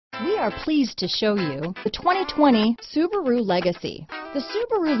We are pleased to show you the 2020 Subaru Legacy. The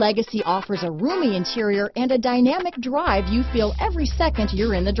Subaru Legacy offers a roomy interior and a dynamic drive you feel every second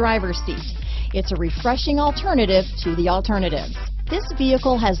you're in the driver's seat. It's a refreshing alternative to the alternatives. This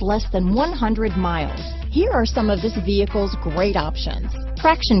vehicle has less than 100 miles. Here are some of this vehicle's great options: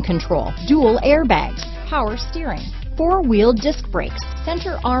 traction control, dual airbags, power steering, four-wheel disc brakes,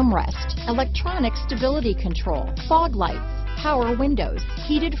 center armrest, electronic stability control, fog lights, power windows,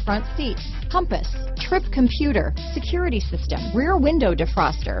 heated front seats, compass, trip computer, security system, rear window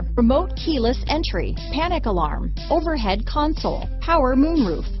defroster, remote keyless entry, panic alarm, overhead console, power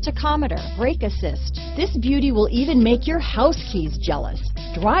moonroof, tachometer, brake assist. This beauty will even make your house keys jealous.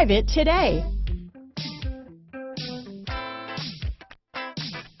 Drive it today.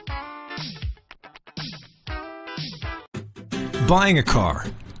 Buying a car,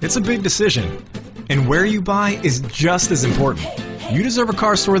 it's a big decision. And where you buy is just as important. You deserve a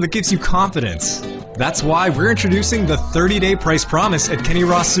car store that gives you confidence. That's why we're introducing the 30-day price promise at Kenny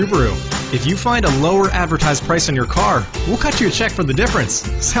Ross Subaru. If you find a lower advertised price on your car, we'll cut you a check for the difference.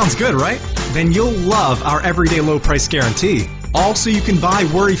 Sounds good, right? Then you'll love our everyday low price guarantee. All so you can buy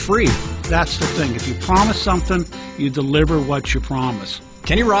worry-free. That's the thing. If you promise something, you deliver what you promise.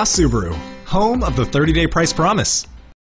 Kenny Ross Subaru, home of the 30-day price promise.